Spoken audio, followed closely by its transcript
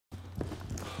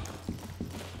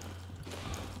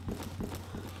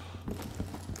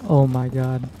Oh my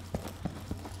god.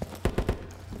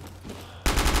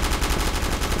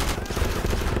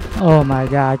 Oh my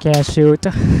god, I can't shoot.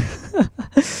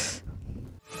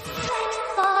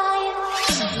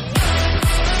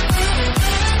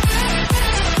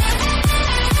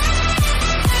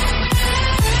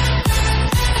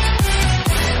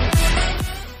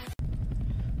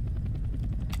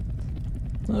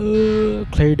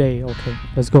 Clear day, okay,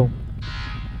 let's go.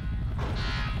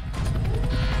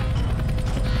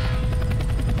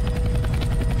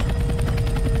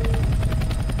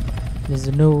 There's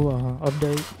a new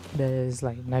update that is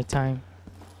like nighttime.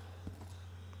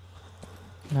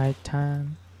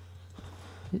 Nighttime.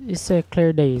 It said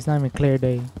clear day, it's not even clear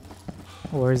day.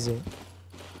 Or is it?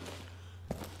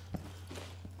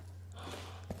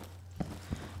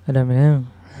 I don't know.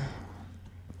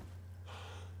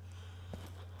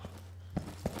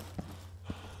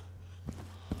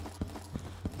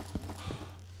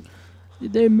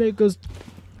 Did they make us?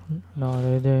 No,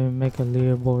 they didn't make a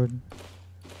leaderboard.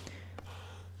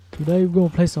 Today we're gonna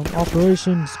play some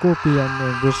Operation Scorpion,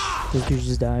 and which this dude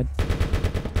just died.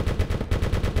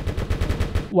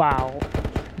 Wow.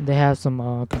 They have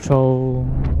some control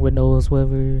windows,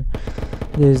 whatever.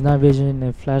 There's night vision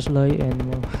and flashlight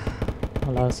and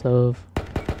a lot of stuff.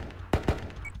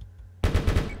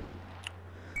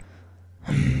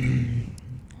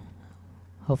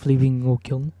 Hopefully we can go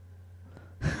kill him.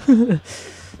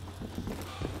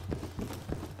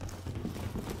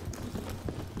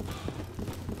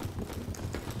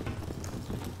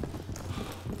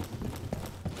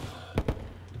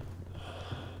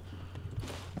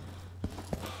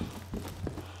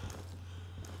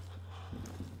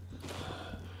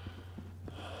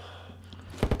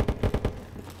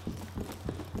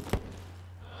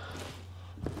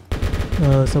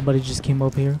 Somebody just came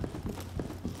up here.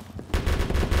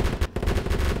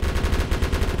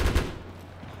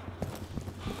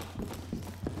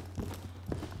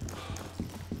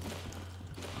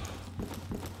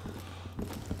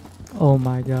 Oh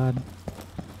my god.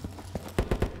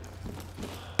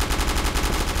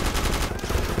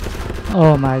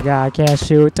 Oh my god, I can't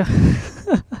shoot.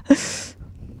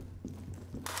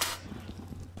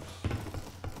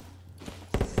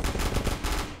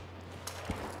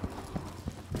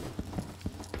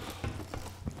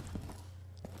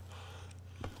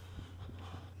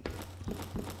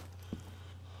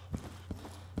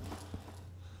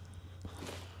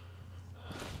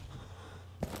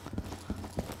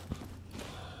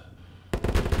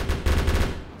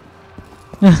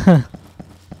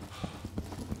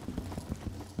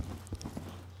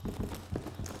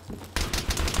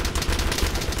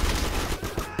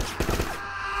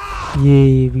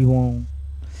 Yay, we won.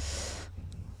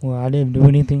 Well, I didn't do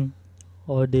anything.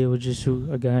 All I did was just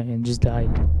shoot a guy and just died.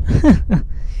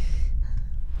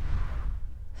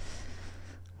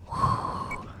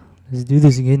 Let's do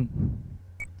this again.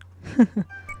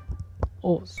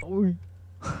 Oh, sorry.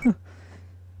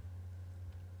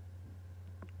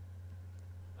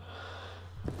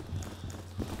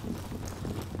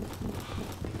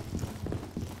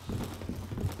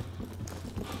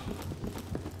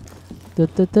 Da,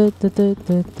 da, da, da, da,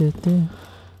 da, da, da.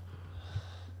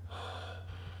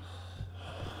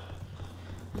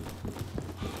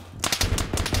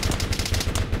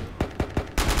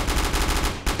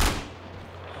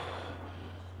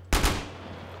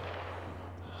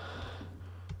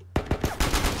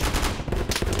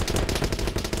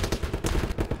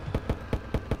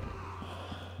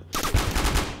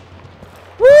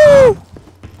 Woo!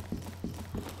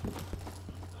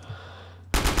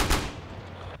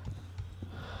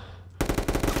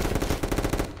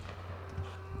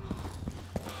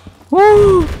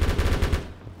 Woo!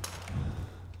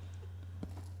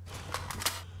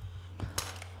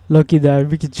 Lucky that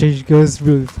we can change guns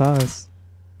really fast.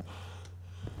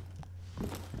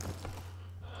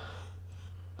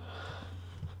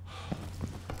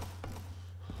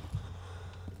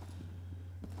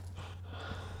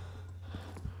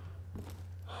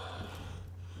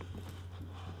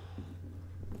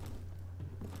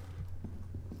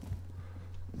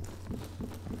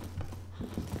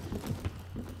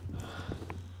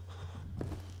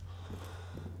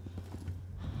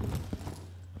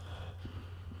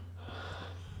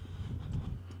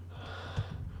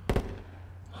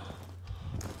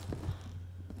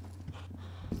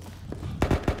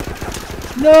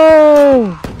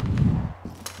 No!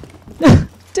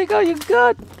 Take out your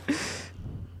gun!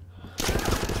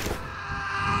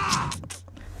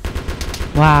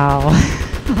 Wow.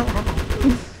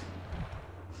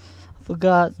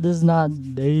 Forgot this is not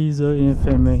Days of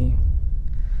Infamy.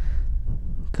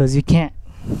 Cause you can't.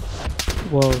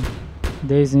 Well,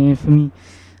 Days of Infamy,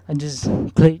 I just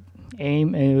click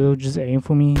aim and it'll just aim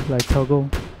for me like toggle.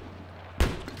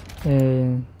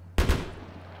 And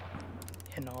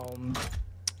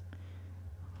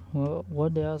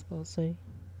what did I was supposed to say?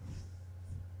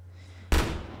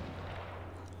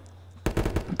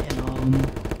 And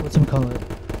what's it called?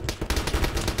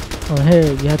 On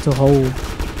here you have to hold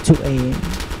to aim.